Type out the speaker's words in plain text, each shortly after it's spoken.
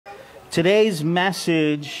Today's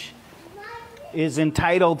message is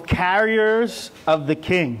entitled Carriers of the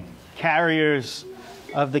King. Carriers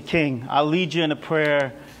of the King. I'll lead you in a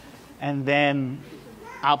prayer, and then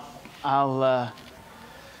I'll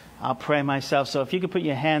pray myself. So if you could put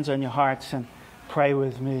your hands on your hearts and pray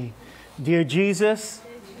with me. Dear Jesus,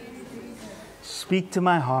 speak to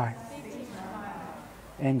my heart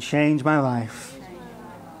and change my life.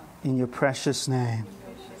 In your precious name.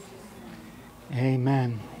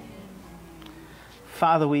 Amen.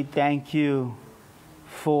 Father, we thank you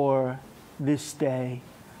for this day.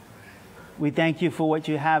 We thank you for what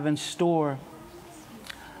you have in store.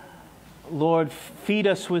 Lord, feed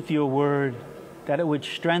us with your word, that it would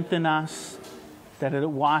strengthen us, that it would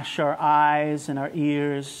wash our eyes and our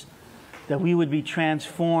ears, that we would be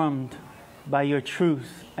transformed by your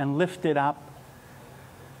truth and lifted up,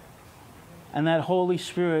 and that Holy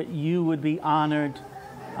Spirit, you would be honored.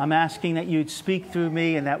 I'm asking that you'd speak through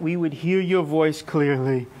me and that we would hear your voice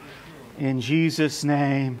clearly. In Jesus'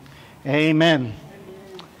 name, amen.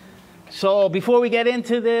 So before we get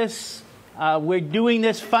into this, we're doing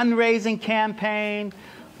this fundraising campaign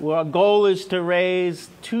where our goal is to raise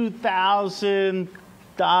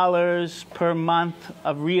 $2,000 per month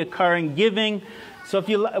of reoccurring giving. So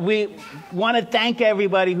we want to thank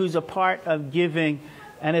everybody who's a part of giving.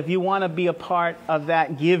 And if you want to be a part of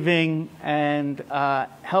that giving and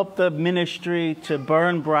help the ministry to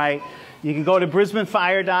burn bright, you can go to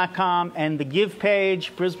BrisbaneFire.com and the give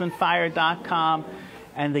page, BrisbaneFire.com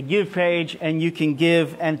and the give page, and you can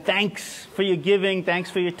give. And thanks for your giving.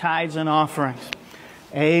 Thanks for your tithes and offerings.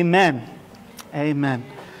 Amen. Amen.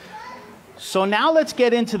 So now let's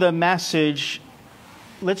get into the message.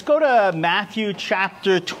 Let's go to Matthew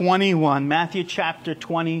chapter 21. Matthew chapter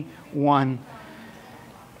 21.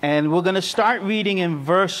 And we're going to start reading in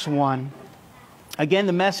verse 1. Again,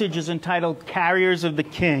 the message is entitled Carriers of the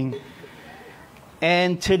King.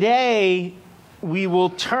 And today, we will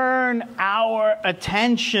turn our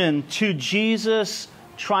attention to Jesus'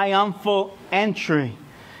 triumphal entry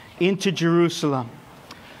into Jerusalem.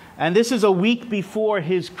 And this is a week before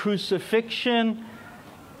his crucifixion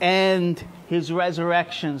and his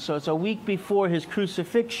resurrection. So it's a week before his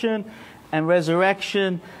crucifixion and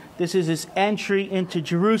resurrection. This is his entry into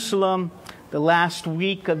Jerusalem, the last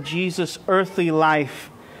week of Jesus' earthly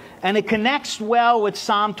life. And it connects well with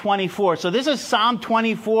Psalm 24. So this is Psalm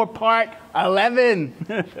 24, part 11.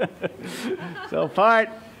 So part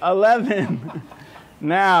 11.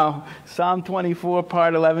 Now, Psalm 24,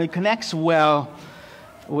 part 11. It connects well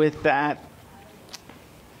with that.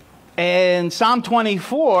 And Psalm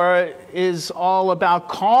 24 is all about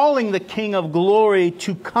calling the King of Glory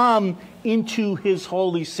to come into his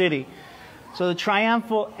holy city. So the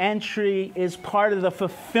triumphal entry is part of the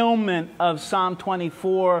fulfillment of Psalm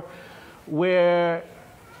 24, where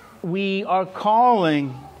we are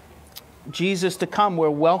calling Jesus to come.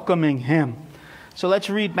 We're welcoming him. So let's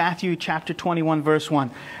read Matthew chapter 21, verse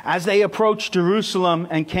 1. As they approached Jerusalem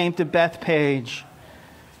and came to Bethphage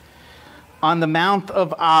on the Mount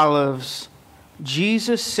of Olives,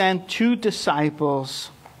 Jesus sent 2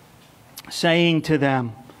 disciples, saying to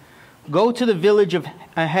them, "Go to the village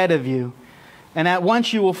ahead of you, and at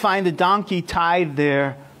once you will find a donkey tied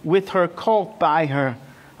there with her colt by her.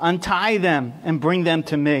 Untie them and bring them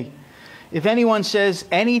to me. If anyone says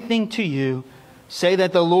anything to you, say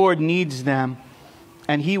that the Lord needs them,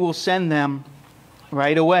 and he will send them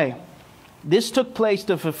right away." This took place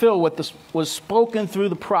to fulfill what was spoken through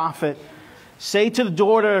the prophet. Say to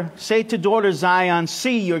daughter Zion,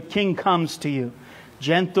 "See, your king comes to you,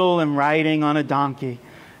 gentle and riding on a donkey,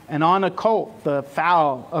 and on a colt, the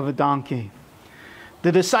foal of a donkey."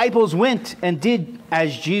 The disciples went and did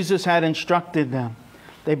as Jesus had instructed them.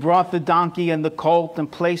 They brought the donkey and the colt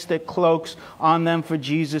and placed their cloaks on them for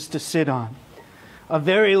Jesus to sit on. A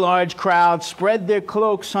very large crowd spread their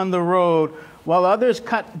cloaks on the road, while others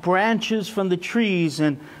cut branches from the trees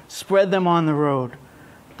and spread them on the road.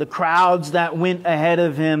 The crowds that went ahead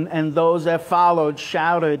of him and those that followed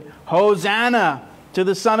shouted, "Hosanna to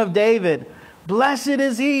the Son of David! Blessed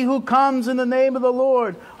is he who comes in the name of the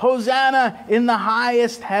Lord! Hosanna in the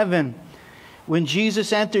highest heaven!" When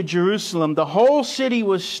Jesus entered Jerusalem, the whole city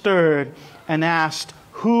was stirred and asked,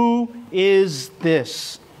 "Who is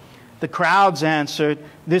this?" The crowds answered,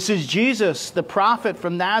 "This is Jesus, the prophet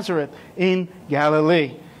from Nazareth in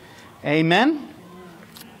Galilee." Amen?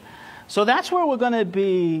 So that's where we're going to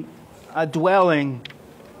be dwelling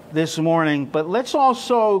this morning. But let's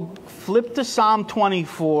also flip to Psalm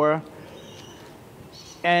 24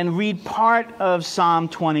 and read part of Psalm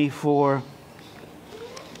 24.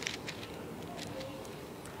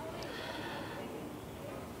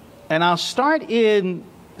 And I'll start in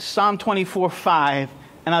Psalm 24:5,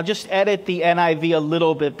 and I'll just edit the NIV a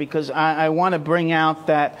little bit because I want to bring out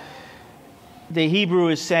that the Hebrew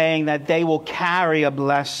is saying that they will carry a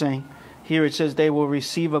blessing. Here it says they will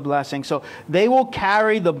receive a blessing. So they will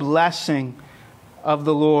carry the blessing of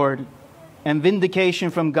the Lord and vindication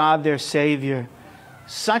from God their Savior.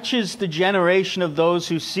 Such is the generation of those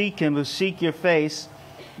who seek Him, who seek your face,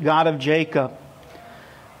 God of Jacob.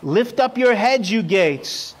 Lift up your heads, you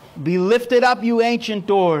gates. Be lifted up, you ancient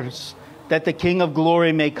doors, that the King of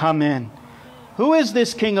glory may come in. Who is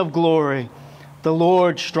this King of glory? The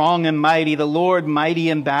Lord strong and mighty, the Lord mighty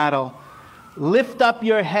in battle. Lift up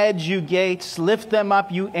your heads, you gates. Lift them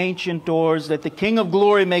up, you ancient doors, that the King of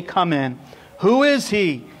glory may come in. Who is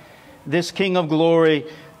He? This King of glory,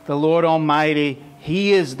 the Lord Almighty.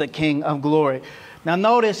 He is the King of glory. Now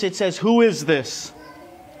notice it says, who is this?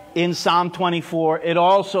 In Psalm 24. It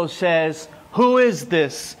also says, who is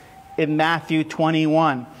this? In Matthew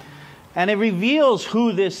 21. And it reveals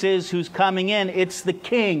who this is who's coming in. It's the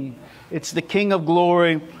King. It's the King of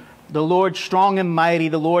glory, the Lord strong and mighty,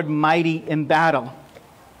 the Lord mighty in battle.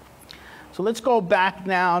 So let's go back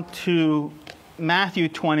now to Matthew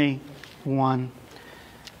 21.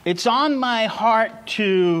 It's on my heart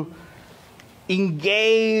to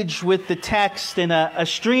engage with the text in a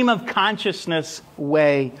stream of consciousness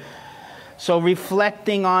way. So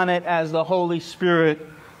reflecting on it as the Holy Spirit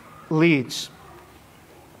leads.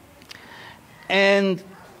 And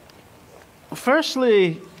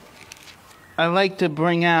firstly, I'd like to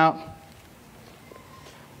bring out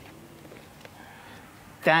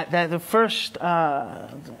that the first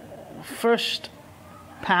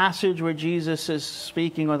passage where Jesus is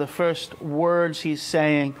speaking, or the first words He's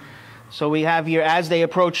saying. So we have here, as they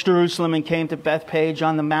approached Jerusalem and came to Bethphage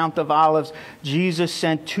on the Mount of Olives, Jesus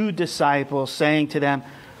sent 2 disciples, saying to them,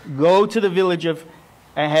 go to the village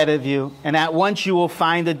ahead of you, and at once you will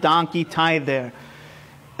find a donkey tied there.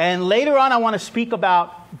 And later on I want to speak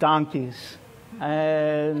about donkeys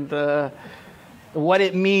and what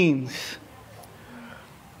it means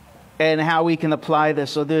and how we can apply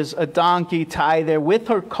this. So there's a donkey tied there with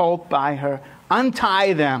her colt by her.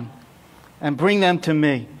 Untie them and bring them to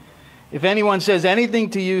me. If anyone says anything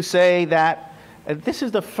to you, say that. This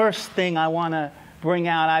is the first thing I want to bring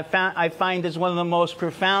out. I find this one of the most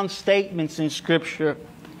profound statements in Scripture.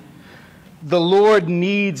 The Lord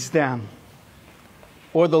needs them,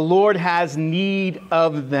 or the Lord has need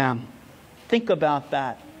of them. Think about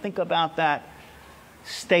that. Think about that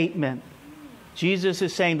statement. Jesus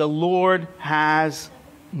is saying the Lord has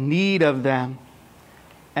need of them.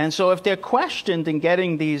 And so if they're questioned in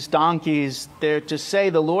getting these donkeys, they're to say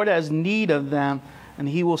the Lord has need of them and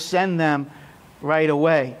He will send them right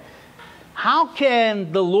away. How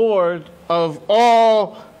can the Lord of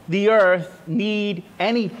all the earth need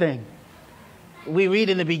anything? We read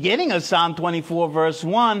in the beginning of Psalm 24 verse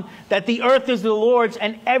 1 that the earth is the Lord's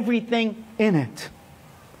and everything in it.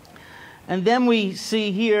 And then we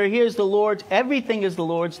see here's the Lord's, everything is the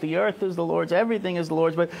Lord's, the earth is the Lord's, everything is the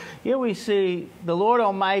Lord's. But here we see the Lord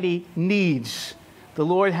Almighty needs. The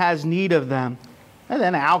Lord has need of them. And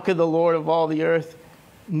then how could the Lord of all the earth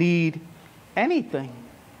need anything?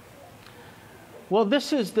 Well,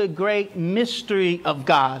 this is the great mystery of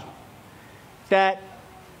God. That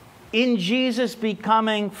in Jesus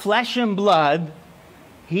becoming flesh and blood,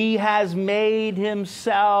 He has made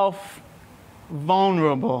Himself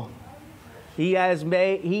vulnerable. He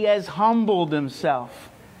has humbled Himself.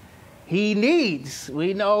 We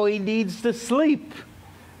know He needs to sleep.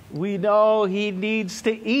 We know He needs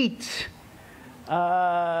to eat.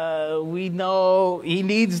 We know He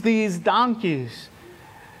needs these donkeys.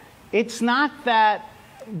 It's not that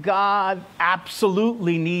God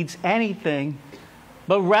absolutely needs anything,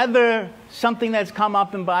 but rather something that's come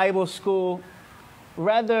up in Bible school,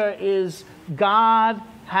 rather is God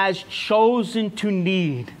has chosen to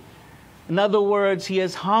need. In other words, He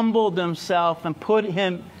has humbled Himself and put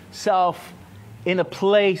Himself in a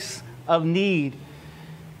place of need.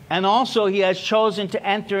 And also He has chosen to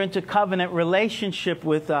enter into covenant relationship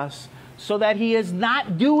with us so that He is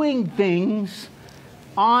not doing things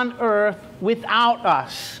on earth without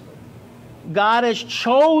us. God has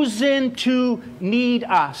chosen to need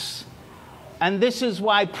us. And this is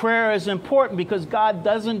why prayer is important, because God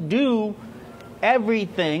doesn't do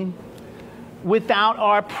everything without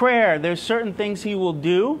our prayer. There's certain things He will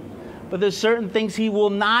do, but there's certain things He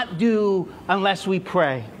will not do unless we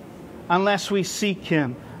pray, unless we seek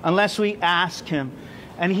Him, unless we ask Him.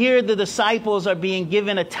 And here the disciples are being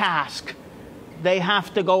given a task. They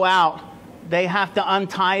have to go out. They have to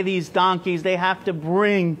untie these donkeys. They have to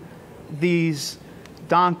bring these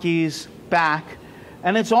donkeys back.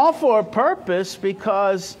 And it's all for a purpose,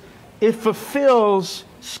 because it fulfills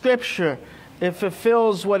Scripture. It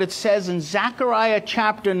fulfills what it says in Zechariah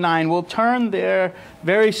chapter 9. We'll turn there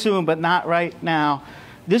very soon, but not right now.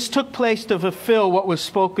 This took place to fulfill what was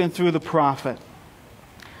spoken through the prophet.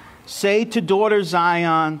 Say to daughter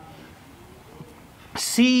Zion,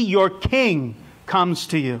 see, your king comes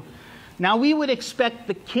to you. Now we would expect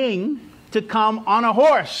the king to come on a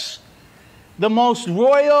horse, the most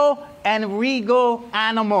royal and regal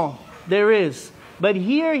animal there is. But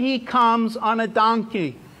here he comes on a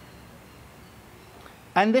donkey.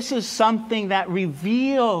 And this is something that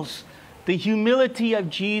reveals the humility of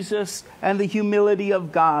Jesus and the humility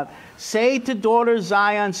of God. Say to daughter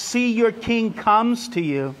Zion, see, your king comes to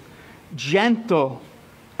you, gentle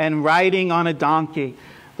and riding on a donkey.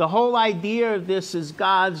 The whole idea of this is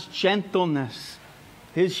God's gentleness,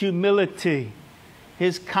 His humility,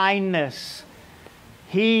 His kindness.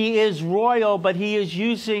 He is royal, but He is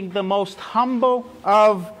using the most humble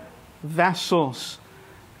of vessels.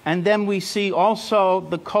 And then we see also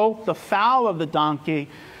the colt, the foal of the donkey.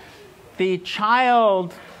 The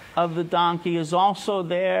child of the donkey is also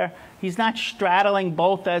there. He's not straddling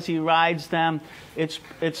both as he rides them. It's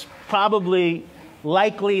probably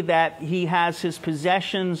likely that he has his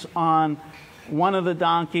possessions on one of the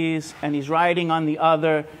donkeys and he's riding on the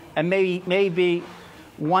other. And maybe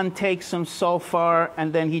one takes him so far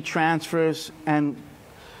and then he transfers and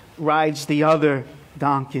rides the other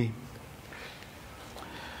donkey.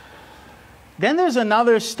 Then there's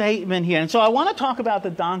another statement here. And so I want to talk about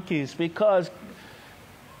the donkeys because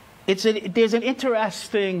there's an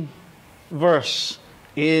interesting verse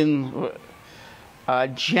in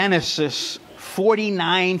Genesis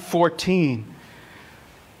 49:14,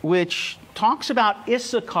 which talks about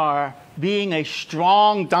Issachar being a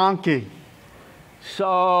strong donkey.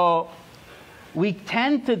 So we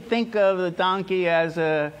tend to think of the donkey as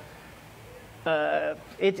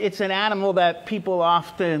it's an animal that people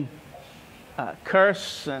often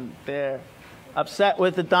curse, and they're upset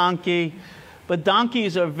with the donkey. But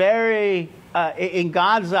donkeys are very, in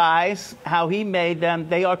God's eyes, how He made them,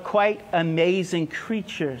 they are quite amazing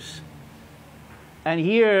creatures. And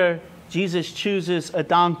here, Jesus chooses a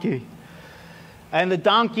donkey. And the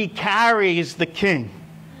donkey carries the king.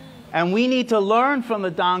 And we need to learn from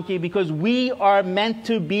the donkey because we are meant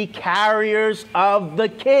to be carriers of the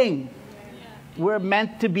king. We're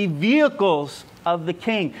meant to be vehicles of the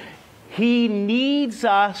king. He needs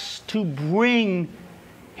us to bring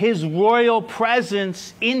His royal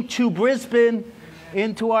presence into Brisbane,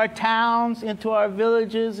 into our towns, into our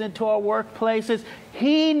villages, into our workplaces.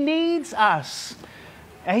 He needs us.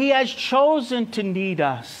 And He has chosen to need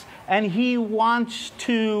us. And He wants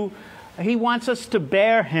us to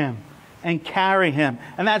bear Him and carry Him.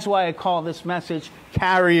 And that's why I call this message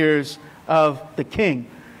Carriers of the King.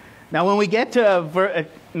 Now when we get to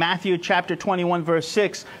Matthew chapter 21 verse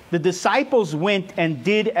 6, the disciples went and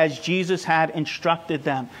did as Jesus had instructed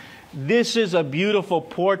them. This is a beautiful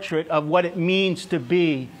portrait of what it means to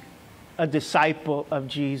be a disciple of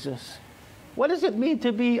Jesus. What does it mean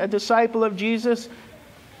to be a disciple of Jesus?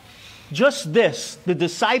 Just this, the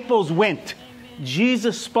disciples went. Amen.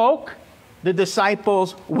 Jesus spoke, the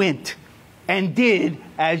disciples went and did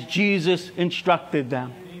as Jesus instructed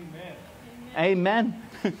them. Amen.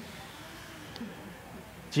 Amen.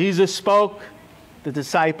 Jesus spoke, the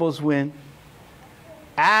disciples went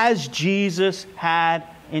as Jesus had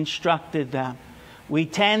instructed them. We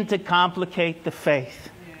tend to complicate the faith.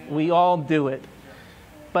 We all do it.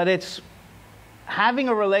 But it's having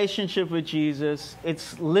a relationship with Jesus,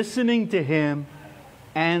 it's listening to Him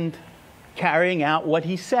and carrying out what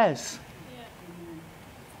He says.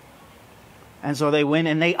 And so they went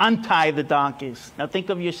and they untied the donkeys. Now think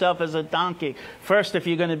of yourself as a donkey. First, if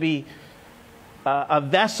you're going to be a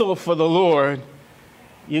vessel for the Lord,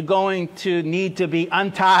 you're going to need to be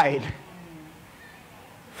untied,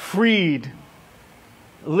 freed,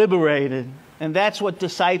 liberated. And that's what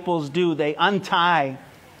disciples do. They untie,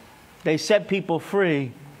 they set people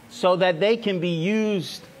free so that they can be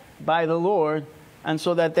used by the Lord and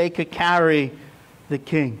so that they could carry the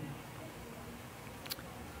King.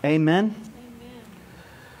 Amen? Amen.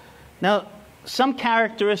 Now, some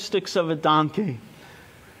characteristics of a donkey.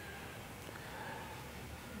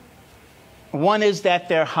 One is that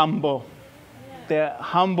they're humble. They're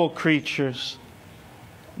humble creatures.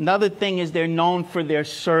 Another thing is they're known for their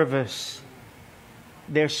service.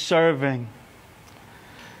 They're serving.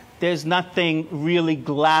 There's nothing really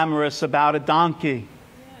glamorous about a donkey.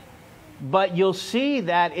 But you'll see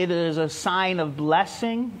that it is a sign of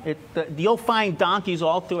blessing. You'll find donkeys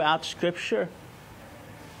all throughout Scripture.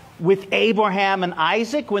 With Abraham and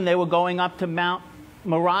Isaac, when they were going up to Mount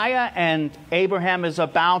Moriah, and Abraham is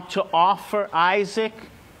about to offer Isaac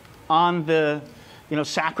on the,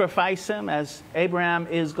 sacrifice him. As Abraham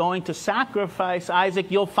is going to sacrifice Isaac,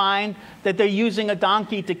 you'll find that they're using a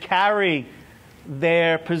donkey to carry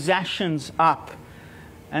their possessions up.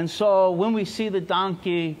 And so when we see the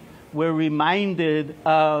donkey, we're reminded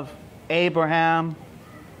of Abraham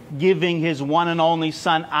giving his one and only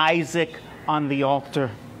son Isaac on the altar.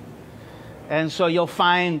 And so you'll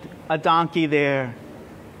find a donkey there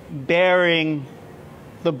bearing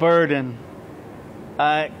the burden,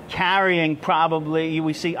 carrying probably,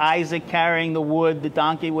 we see Isaac carrying the wood. The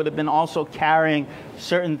donkey would have been also carrying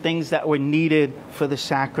certain things that were needed for the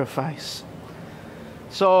sacrifice.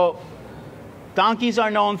 So donkeys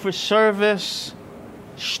are known for service,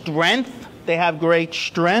 strength. They have great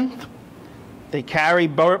strength. They carry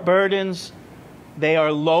burdens. They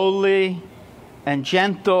are lowly and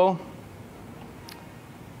gentle.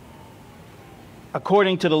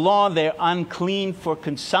 According to the law, they're unclean for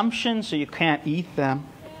consumption, so you can't eat them.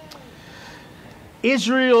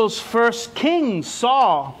 Israel's first king,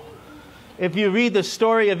 Saul. If you read the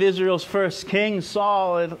story of Israel's first king,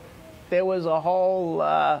 Saul, there was a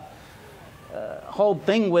whole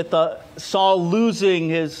thing with Saul losing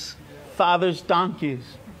his father's donkeys.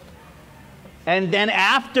 And then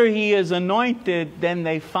after he is anointed, then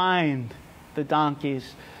they find the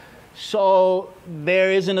donkeys. So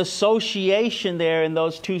there is an association there in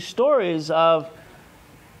those two stories of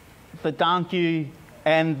the donkey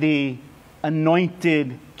and the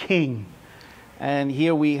anointed king. And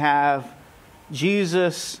here we have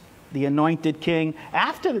Jesus, the anointed king.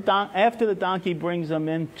 After the donkey brings him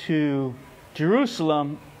into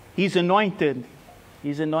Jerusalem, he's anointed.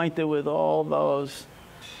 He's anointed with all those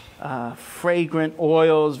fragrant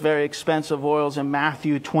oils, very expensive oils in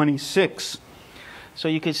Matthew 26. So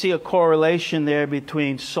you can see a correlation there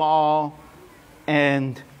between Saul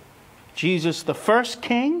and Jesus, the first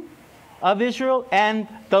king of Israel, and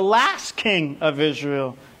the last king of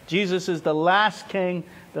Israel. Jesus is the last king,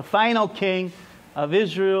 the final king of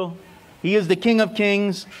Israel. He is the King of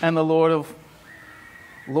Kings and the Lord of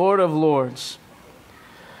Lords.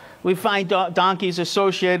 We find donkeys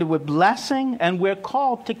associated with blessing, and we're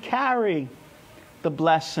called to carry the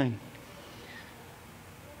blessing.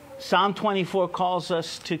 Psalm 24 calls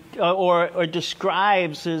us to, or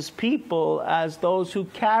describes his people as those who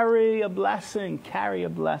carry a blessing,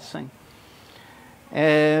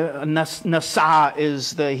 Nasa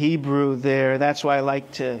is the Hebrew there. That's why I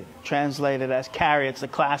like to translate it as carry. It's the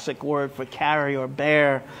classic word for carry or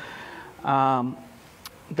bear.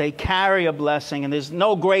 They carry a blessing, and there's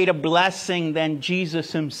no greater blessing than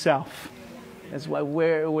Jesus himself. That's why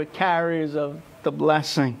we're carriers of the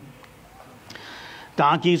blessing.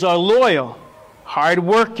 Donkeys are loyal,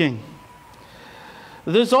 hardworking.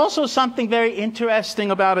 There's also something very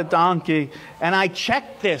interesting about a donkey, and I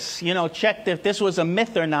checked this, checked if this was a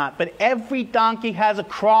myth or not, but every donkey has a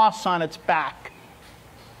cross on its back.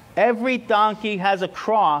 Every donkey has a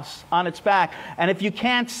cross on its back, and if you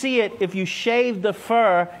can't see it, if you shave the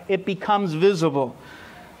fur, it becomes visible.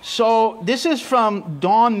 So this is from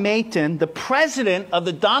Don Mayton, the president of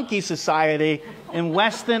the Donkey Society in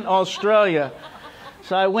Western Australia.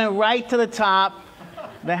 So I went right to the top,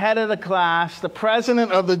 the head of the class, the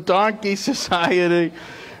president of the Donkey Society,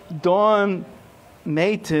 Dawn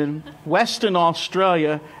Mayton, Western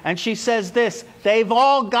Australia, and she says this: they've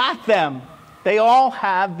all got them. They all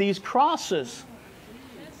have these crosses.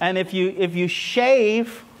 And if you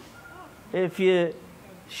shave them,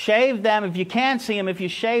 if you can't see them, if you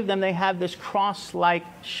shave them, they have this cross-like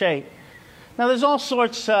shape. Now there's all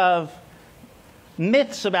sorts of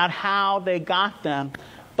myths about how they got them,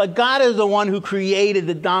 but God is the one who created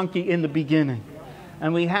the donkey in the beginning,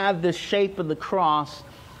 and we have this shape of the cross.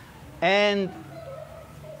 And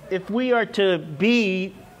if we are to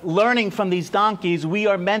be learning from these donkeys, we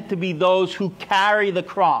are meant to be those who carry the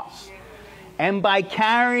cross. And by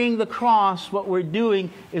carrying the cross, what we're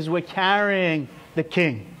doing is we're carrying the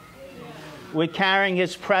King. We're carrying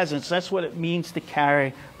his presence. That's what it means to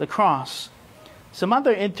carry the cross. Some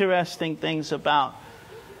other interesting things about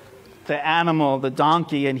the animal, the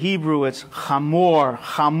donkey. In Hebrew, it's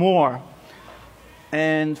chamor.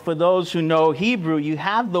 And for those who know Hebrew, you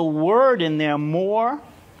have the word in there, more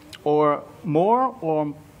or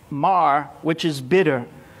mar, which is bitter.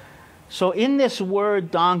 So in this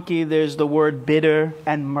word donkey, there's the word bitter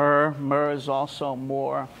and myrrh. Myrrh is also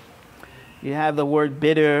more. You have the word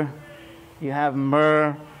bitter. You have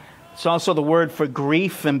myrrh. It's also the word for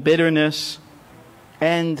grief and bitterness.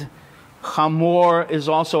 And chamor is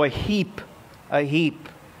also a heap.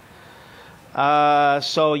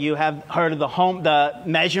 So you have heard of the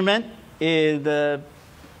measurement. The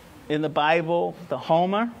in the Bible, the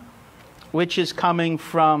Homer, which is coming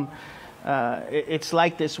from, it's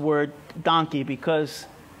like this word donkey, because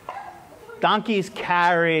donkeys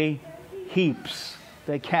carry heaps.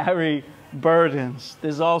 They carry burdens.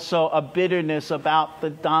 There's also a bitterness about the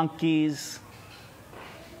donkey's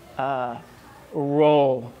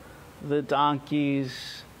role. The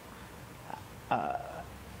donkey's,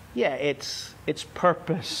 its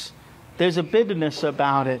purpose. There's a bitterness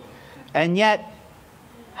about it. And yet,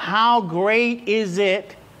 how great is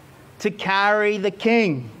it to carry the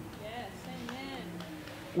King? Yes, amen.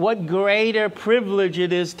 What greater privilege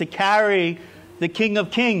it is to carry the King of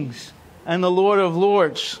Kings and the Lord of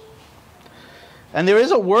Lords. And there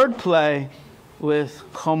is a wordplay with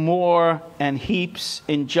Hamor and heaps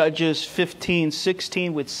in Judges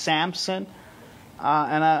 15:16 with Samson.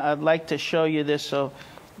 And I'd like to show you this so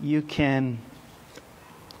you can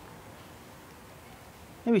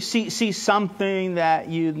maybe see something that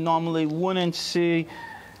you normally wouldn't see.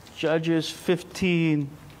 Judges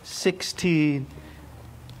 15:16.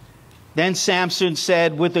 Then Samson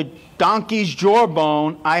said, with the donkey's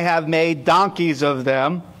jawbone I have made donkeys of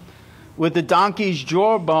them. With the donkey's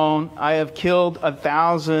jawbone I have killed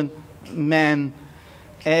 1,000 men.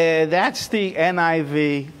 That's the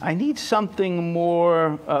NIV. I need something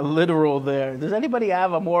more literal there. Does anybody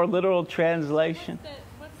have a more literal translation?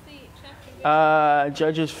 What's the chapter?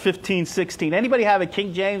 Judges 15:16. Anybody have a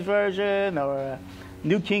King James Version or a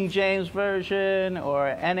New King James Version or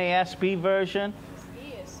an NASB version?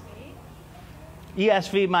 ESV.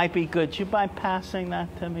 ESV might be good. Do you mind passing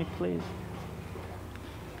that to me, please?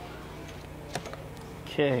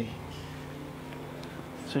 Okay.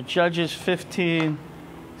 So Judges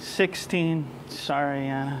 15:16. Sorry,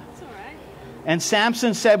 Anna. That's all right. And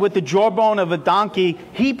Samson said, with the jawbone of a donkey,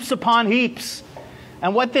 heaps upon heaps.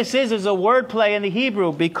 And what this is a wordplay in the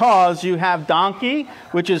Hebrew, because you have donkey,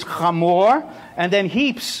 which is chamor, and then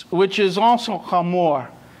heaps, which is also chamor.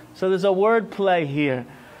 So there's a wordplay here.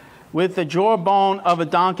 With the jawbone of a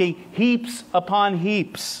donkey, heaps upon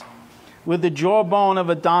heaps. With the jawbone of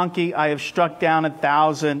a donkey, I have struck down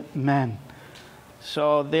 1,000 men.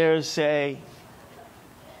 So there's a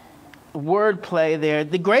wordplay there.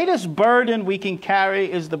 The greatest burden we can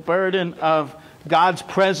carry is the burden of God's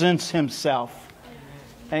presence himself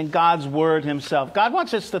and God's word himself. God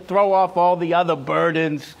wants us to throw off all the other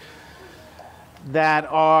burdens that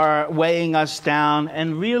are weighing us down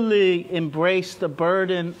and really embrace the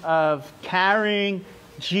burden of carrying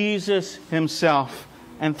Jesus himself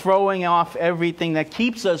and throwing off everything that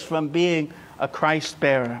keeps us from being a Christ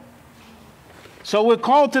bearer. So we're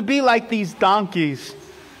called to be like these donkeys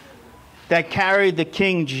that carried the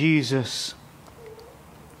King Jesus.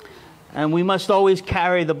 And we must always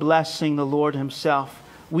carry the blessing, the Lord himself.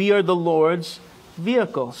 We are the Lord's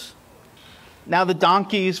vehicles. Now the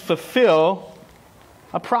donkeys fulfill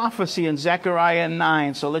a prophecy in Zechariah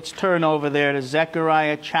 9. So let's turn over there to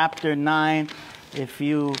Zechariah chapter 9. If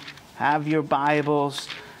you have your Bibles.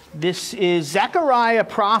 This is Zechariah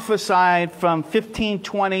prophesied from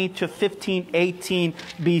 1520 to 1518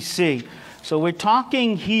 BC. So we're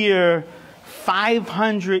talking here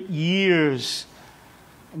 500 years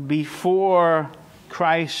before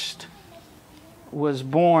Christ was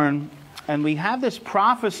born. And we have this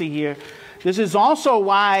prophecy here. This is also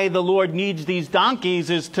why the Lord needs these donkeys,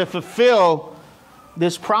 is to fulfill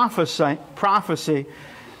this prophecy.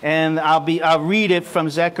 And I'll read it from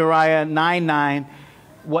Zechariah 9:9,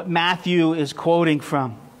 what Matthew is quoting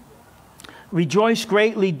from. Rejoice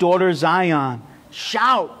greatly, daughter Zion.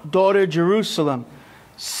 Shout, daughter Jerusalem.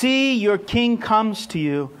 See, your king comes to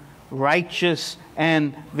you, righteous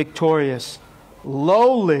and victorious,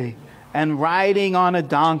 lowly and riding on a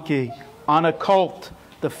donkey, on a colt,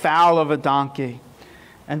 the foal of a donkey.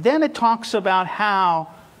 And then it talks about how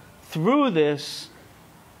through this,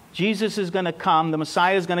 Jesus is going to come, the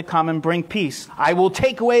Messiah is going to come and bring peace. I will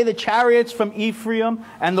take away the chariots from Ephraim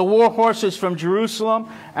and the war horses from Jerusalem,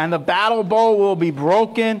 and the battle bow will be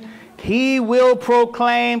broken. He will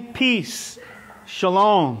proclaim peace.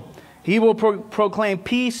 Shalom. He will proclaim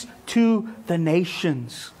peace to the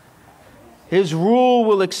nations. His rule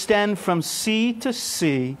will extend from sea to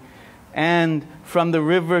sea and from the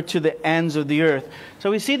river to the ends of the earth.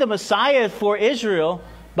 So we see the Messiah for Israel,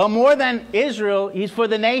 but more than Israel, he's for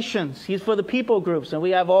the nations. He's for the people groups. And we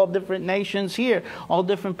have all different nations here, all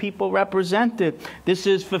different people represented. This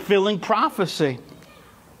is fulfilling prophecy.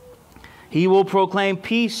 He will proclaim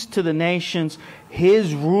peace to the nations.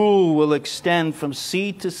 His rule will extend from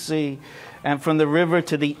sea to sea and from the river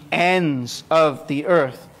to the ends of the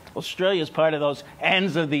earth. Australia is part of those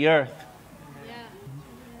ends of the earth.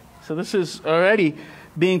 So this is already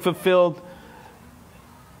being fulfilled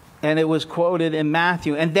And it was quoted in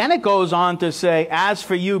Matthew. And then it goes on to say, as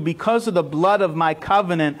for you, because of the blood of my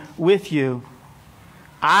covenant with you,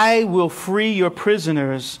 I will free your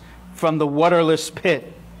prisoners from the waterless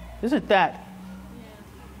pit. Isn't that?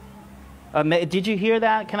 Did you hear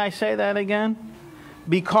that? Can I say that again?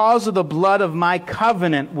 Because of the blood of my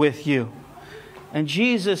covenant with you. And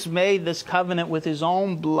Jesus made this covenant with his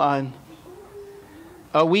own blood.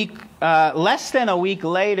 Less than a week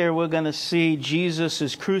later, we're going to see Jesus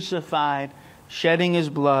is crucified, shedding his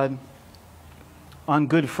blood on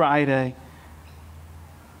Good Friday.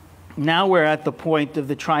 Now we're at the point of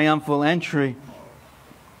the triumphal entry.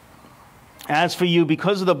 As for you,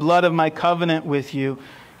 because of the blood of my covenant with you,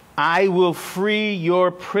 I will free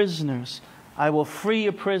your prisoners. I will free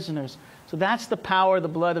your prisoners. So that's the power of the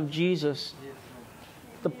blood of Jesus.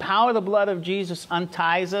 The power of the blood of Jesus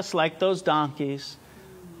unties us like those donkeys.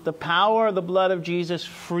 The power of the blood of Jesus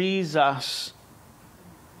frees us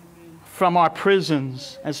from our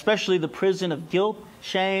prisons, especially the prison of guilt,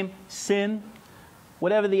 shame, sin,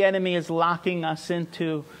 whatever the enemy is locking us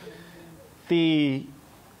into. The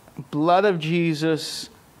blood of Jesus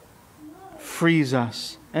frees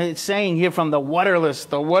us. And it's saying here from the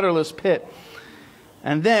waterless pit.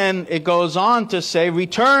 And then it goes on to say,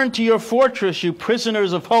 return to your fortress, you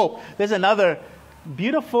prisoners of hope. There's another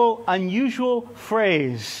beautiful, unusual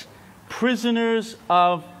phrase. Prisoners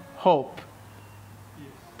of hope.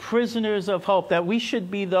 Prisoners of hope. That we should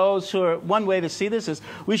be those who are, one way to see this is,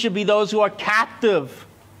 we should be those who are captive.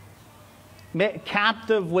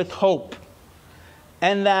 Captive with hope.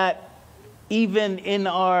 And that even in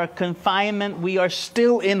our confinement, we are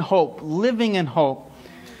still in hope, living in hope.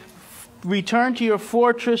 Return to your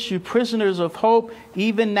fortress, you prisoners of hope.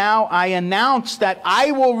 Even now I announce that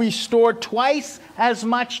I will restore twice as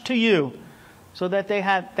much to you. So that they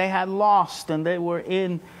had lost, and they were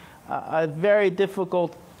in a very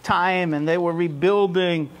difficult time, and they were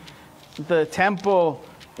rebuilding the temple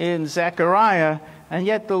in Zechariah, and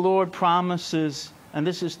yet the Lord promises, and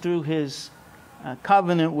this is through his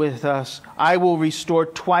covenant with us, I will restore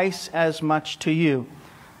twice as much to you.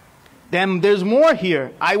 Then there's more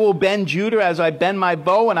here. I will bend Judah as I bend my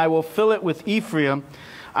bow, and I will fill it with Ephraim.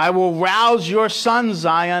 I will rouse your son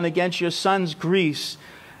Zion against your son's Greece,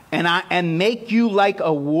 and make you like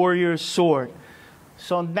a warrior's sword.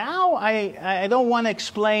 So now I don't want to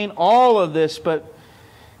explain all of this, but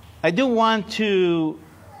I do want to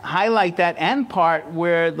highlight that end part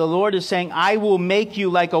where the Lord is saying, I will make you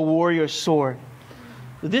like a warrior's sword.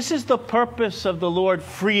 This is the purpose of the Lord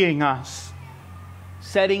freeing us.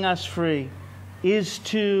 Setting us free, is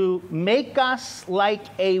to make us like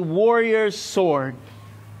a warrior's sword,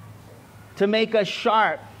 to make us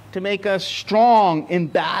sharp, to make us strong in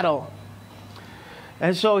battle.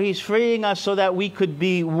 And so he's freeing us so that we could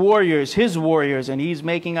be warriors, his warriors, and he's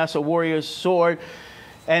making us a warrior's sword,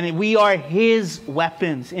 and we are his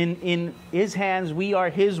weapons. In his hands, we are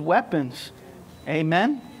his weapons.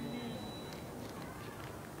 Amen?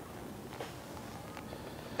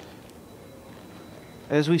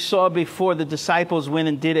 As we saw before, the disciples went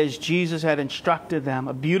and did as Jesus had instructed them.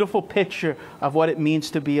 A beautiful picture of what it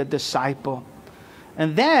means to be a disciple.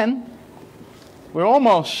 And then, we're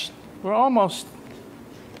almost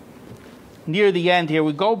near the end here.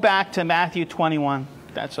 We go back to Matthew 21.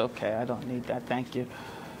 That's okay. I don't need that. Thank you.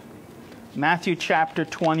 Matthew chapter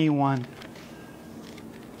 21.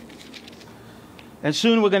 And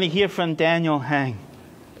soon we're going to hear from Daniel Hang.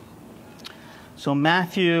 So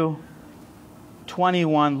Matthew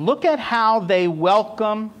 21. Look at how they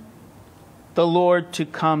welcome the Lord to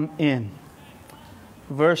come in.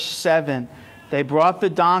 Verse 7. They brought the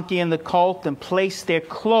donkey and the colt and placed their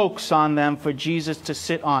cloaks on them for Jesus to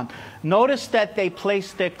sit on. Notice that they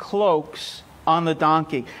placed their cloaks on the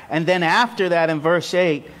donkey. And then after that, in verse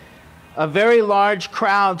 8, a very large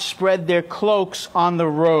crowd spread their cloaks on the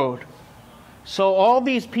road. So all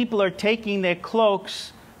these people are taking their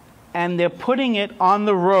cloaks and they're putting it on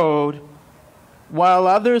the road, while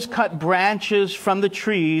others cut branches from the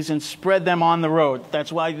trees and spread them on the road.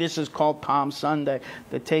 That's why this is called Palm Sunday.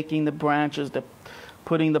 They're taking the branches, they're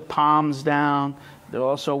putting the palms down. They're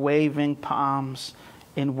also waving palms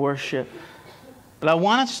in worship. But I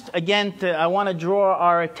want us, again, I want to draw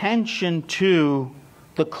our attention to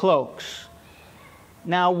the cloaks.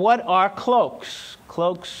 Now, what are cloaks?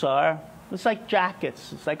 Cloaks are, it's like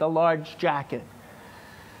jackets. It's like a large jacket.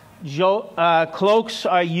 Cloaks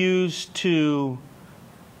are used to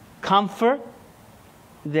comfort.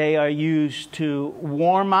 They are used to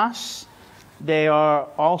warm us. They are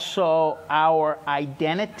also our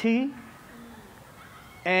identity.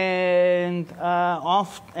 And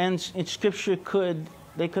Scripture could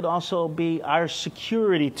they could also be our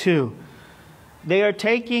security too. They are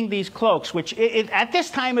taking these cloaks, which at this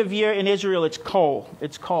time of year in Israel, it's cold.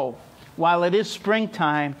 It's cold. While it is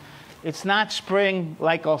springtime, it's not spring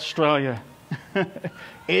like Australia.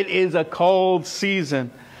 It is a cold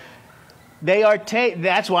season.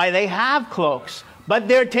 That's why they have cloaks. But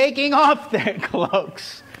they're taking off their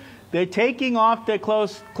cloaks. They're taking off their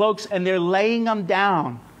cloaks and they're laying them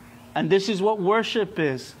down. And this is what worship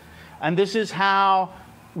is. And this is how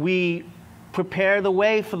we prepare the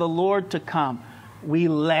way for the Lord to come. We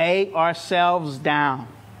lay ourselves down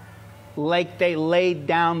like they laid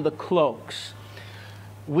down the cloaks.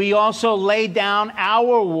 We also lay down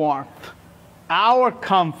our warmth, our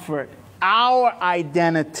comfort, our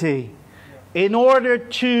identity in order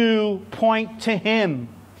to point to Him.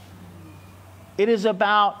 It is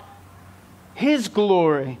about His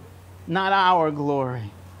glory, not our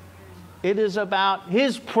glory. It is about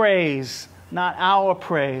His praise, not our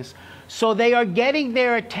praise. So they are getting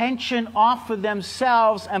their attention off of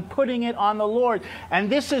themselves and putting it on the Lord. And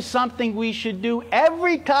this is something we should do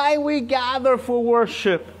every time we gather for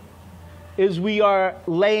worship, is we are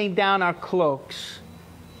laying down our cloaks.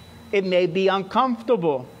 It may be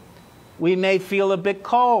uncomfortable. We may feel a bit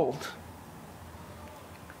cold.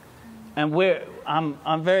 And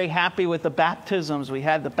I'm very happy with the baptisms. We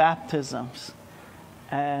had the baptisms.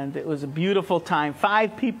 And it was a beautiful time.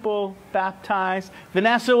 5 people baptized.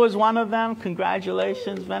 Vanessa was one of them.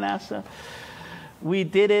 Congratulations, Vanessa. We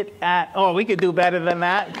did it at... Oh, we could do better than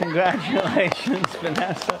that. Congratulations,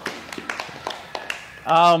 Vanessa.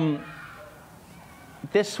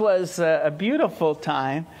 This was a beautiful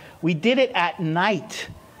time. We did it at night.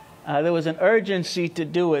 There was an urgency to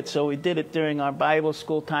do it, so we did it during our Bible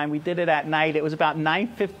school time. We did it at night. It was about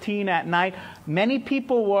 9:15 at night. Many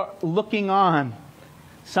people were looking on.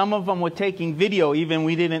 Some of them were taking video. Even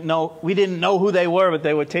we didn't know who they were, but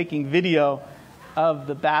they were taking video of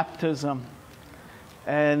the baptism.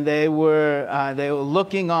 And they were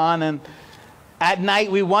looking on. And at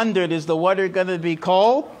night we wondered, is the water going to be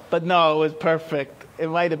cold? But no, it was perfect. It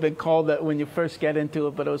might have been cold when you first get into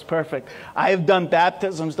it, but it was perfect. I have done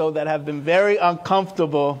baptisms, though, that have been very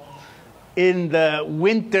uncomfortable in the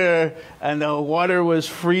winter, and the water was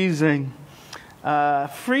freezing.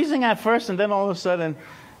 Freezing at first, and then all of a sudden,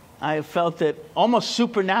 I felt it almost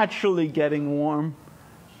supernaturally getting warm,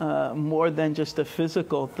 more than just a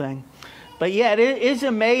physical thing. But yeah, it is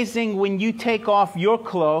amazing when you take off your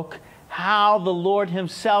cloak, how the Lord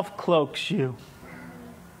Himself cloaks you.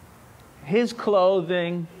 His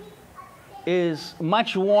clothing is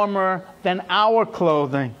much warmer than our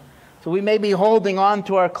clothing. So we may be holding on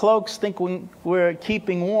to our cloaks thinking we're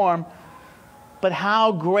keeping warm, but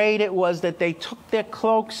how great it was that they took their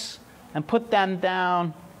cloaks and put them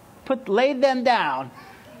down, laid them down,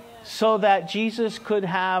 so that Jesus could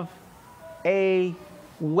have a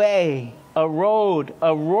way, a road,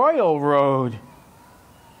 a royal road.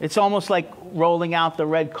 It's almost like rolling out the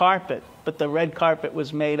red carpet, but the red carpet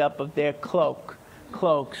was made up of their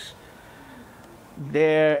cloaks.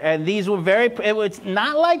 And these were it was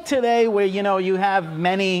not like today where, you have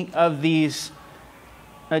many of these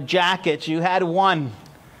jackets. You had one,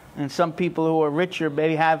 and some people who are richer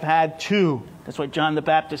may have had 2. That's what John the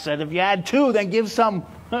Baptist said. If you had 2, then give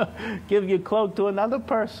your cloak to another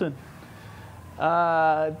person.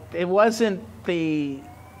 It wasn't the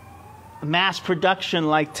mass production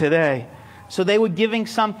like today. So they were giving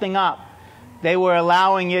something up. They were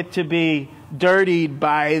allowing it to be dirtied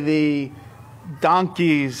by the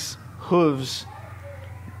donkey's hooves.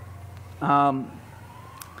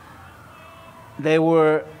 They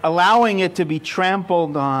were allowing it to be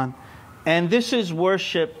trampled on. And this is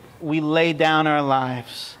worship. We lay down our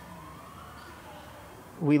lives.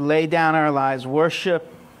 We lay down our lives.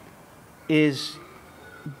 Worship is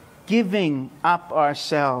giving up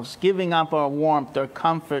ourselves, giving up our warmth, our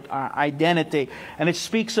comfort, our identity. And it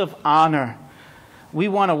speaks of honor. We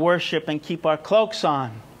want to worship and keep our cloaks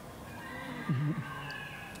on.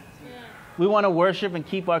 We want to worship and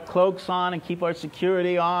keep our cloaks on and keep our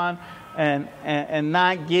security on and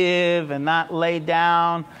not give and not lay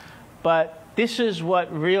down. But this is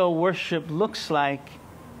what real worship looks like.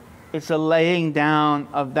 It's a laying down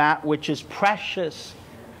of that which is precious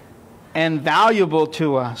and valuable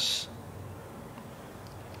to us,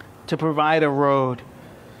 to provide a road.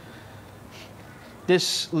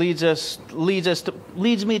 This leads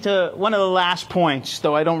me to one of the last points,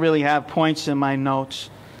 though I don't really have points in my notes.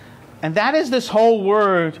 And that is this whole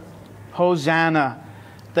word, Hosanna.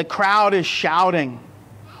 The crowd is shouting,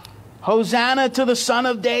 Hosanna to the Son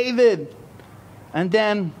of David. And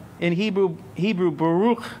then in Hebrew,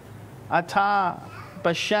 Baruch Atah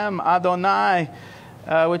Bashem Adonai.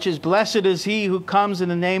 which is blessed is he who comes in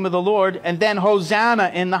the name of the Lord, and then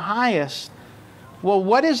Hosanna in the highest. Well,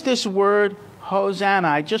 what is this word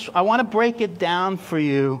Hosanna? I want to break it down for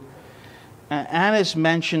you. Anna's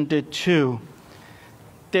mentioned it too.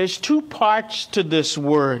 There's two parts to this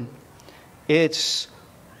word. It's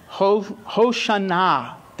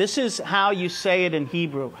Hosha-na. This is how you say it in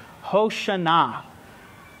Hebrew. Hosha-na.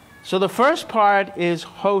 So the first part is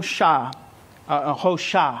Hosha.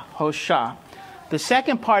 Hosha. The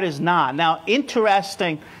second part is na. Now,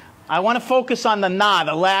 interesting. I want to focus on the na,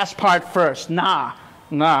 the last part first. Na.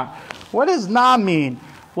 What does na mean?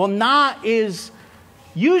 Well, na is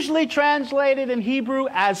usually translated in Hebrew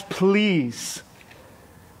as please.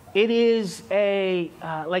 It is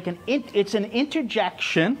it's an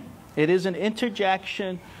interjection. It is an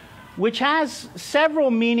interjection which has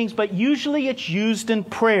several meanings, but usually it's used in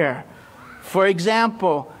prayer. For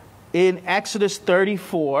example, in Exodus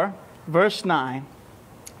 34, verse 9,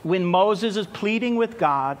 when Moses is pleading with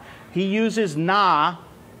God, he uses na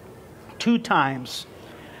 2 times.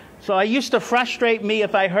 So it used to frustrate me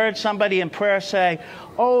if I heard somebody in prayer say,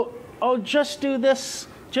 oh, just do this,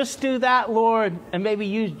 just do that, Lord, and maybe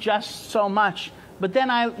use just so much. But then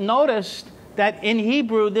I noticed that in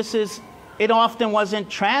Hebrew, it often wasn't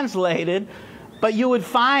translated, but you would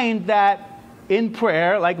find that in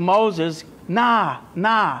prayer, like Moses,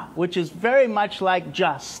 na, which is very much like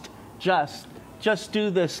just do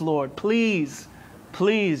this, Lord, please.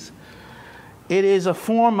 It is a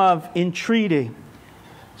form of entreaty.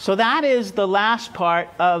 So that is the last part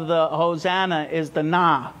of the Hosanna, is the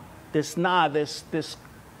na. This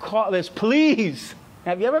call, this please.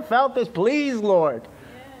 Have you ever felt this? Please, Lord.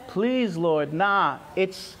 Yeah. Please, Lord. Na.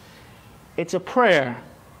 It's a prayer.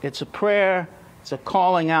 It's a prayer. It's a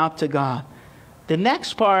calling out to God. The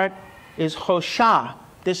next part is Hosha.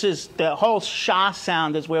 This is the whole sha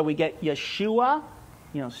sound is where we get Yeshua,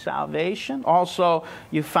 salvation. Also,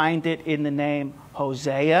 you find it in the name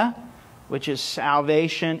Hosea, which is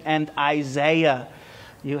salvation, and Isaiah.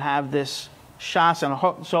 You have this sha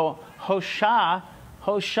sound. So Hosha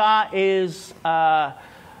is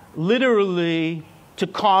literally to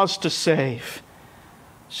cause to save.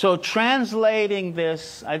 So translating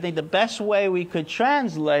this, I think the best way we could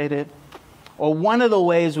translate it, or one of the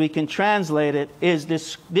ways we can translate it, is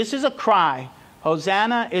this. This is a cry.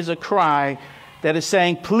 Hosanna is a cry that is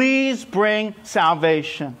saying, please bring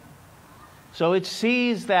salvation. So it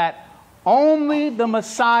sees that only the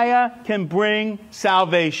Messiah can bring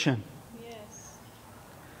salvation. Yes.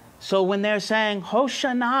 So when they're saying,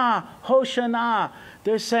 Hosha-na, Hosha-na,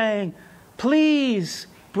 they're saying, please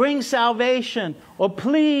bring salvation, or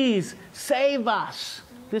please save us.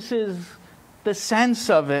 This is the sense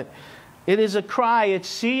of it. It is a cry. It's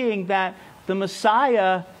seeing that the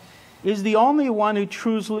Messiah is the only one who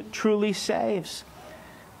truly saves.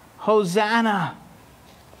 Hosanna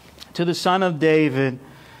to the Son of David.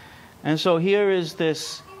 And so here is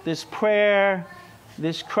this prayer,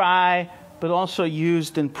 this cry, but also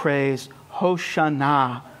used in praise.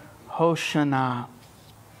 Hosha-na, Hosha-na.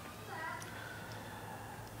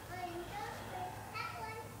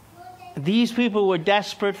 These people were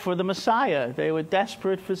desperate for the Messiah. They were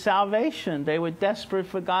desperate for salvation. They were desperate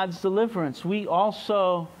for God's deliverance. We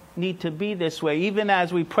also need to be this way. Even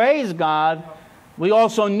as we praise God, we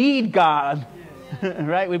also need God.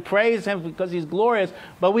 Right? We praise Him because He's glorious,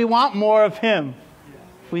 but we want more of Him.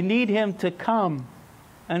 We need Him to come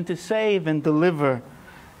and to save and deliver.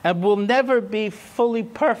 And we'll never be fully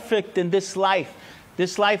perfect in this life.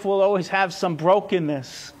 This life will always have some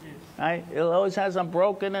brokenness. Right? It'll always have some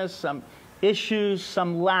brokenness, some issues,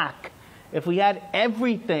 some lack. If we had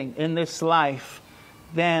everything in this life,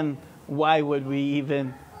 then why would we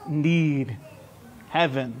even need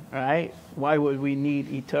heaven, right? Why would we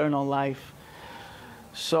need eternal life?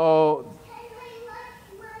 So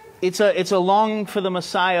it's a longing for the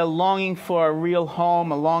Messiah, a longing for a real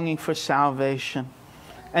home, a longing for salvation.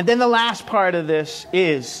 And then the last part of this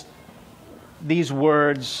is these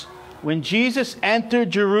words. When Jesus entered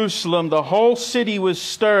Jerusalem, the whole city was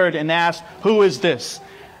stirred and asked, who is this?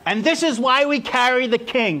 And this is why we carry the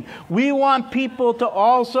King. We want people to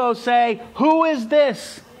also say, who is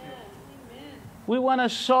this? We want to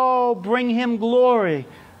so bring Him glory,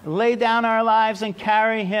 lay down our lives and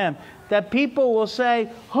carry Him. That people will say,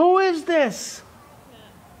 who is this?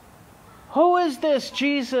 Who is this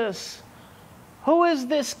Jesus? Who is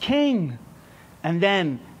this King? And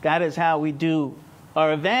then that is how we do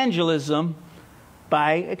our evangelism,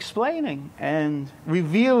 by explaining and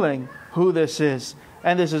revealing who this is.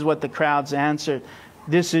 And this is what the crowds answered.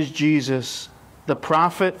 This is Jesus, the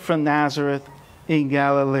prophet from Nazareth in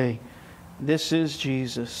Galilee. This is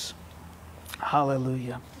Jesus.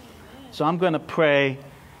 Hallelujah. So I'm going to pray,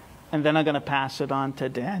 and then I'm going to pass it on to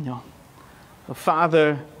Daniel.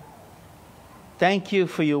 Father, thank you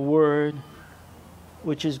for your word,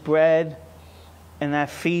 which is bread and that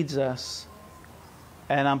feeds us.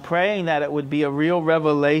 And I'm praying that it would be a real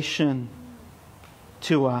revelation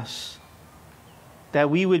to us, that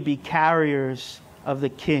we would be carriers of the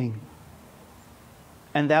King,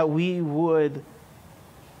 and that we would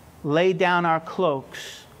lay down our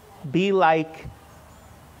cloaks, be like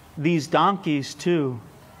these donkeys too,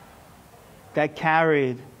 that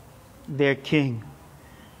carried their King,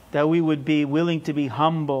 that we would be willing to be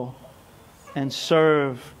humble and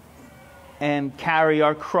serve and carry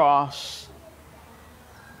our cross.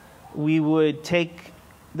 We would take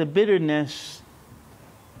the bitterness,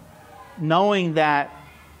 knowing that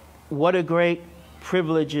what a great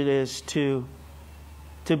privilege it is to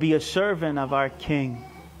be a servant of our King,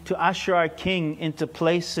 to usher our King into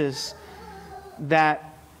places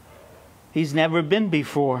that he's never been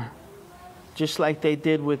before, just like they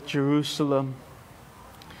did with Jerusalem.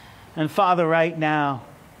 And Father, right now,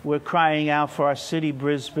 we're crying out for our city,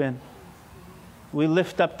 Brisbane. We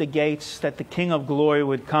lift up the gates that the King of Glory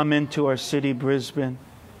would come into our city, Brisbane,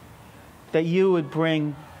 that you would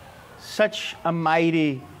bring such a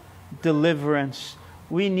mighty deliverance.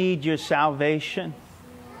 We need your salvation.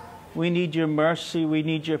 We need your mercy. We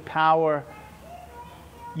need your power.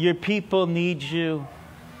 Your people need you.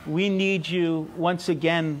 We need you once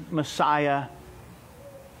again, Messiah.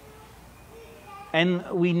 And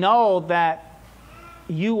we know that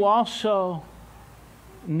you also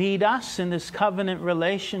need us in this covenant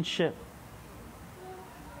relationship.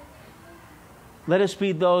 Let us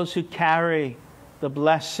be those who carry the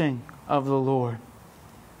blessing of the Lord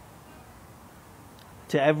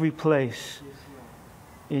to every place.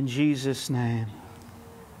 In Jesus' name,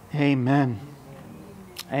 amen.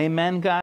 Amen, God.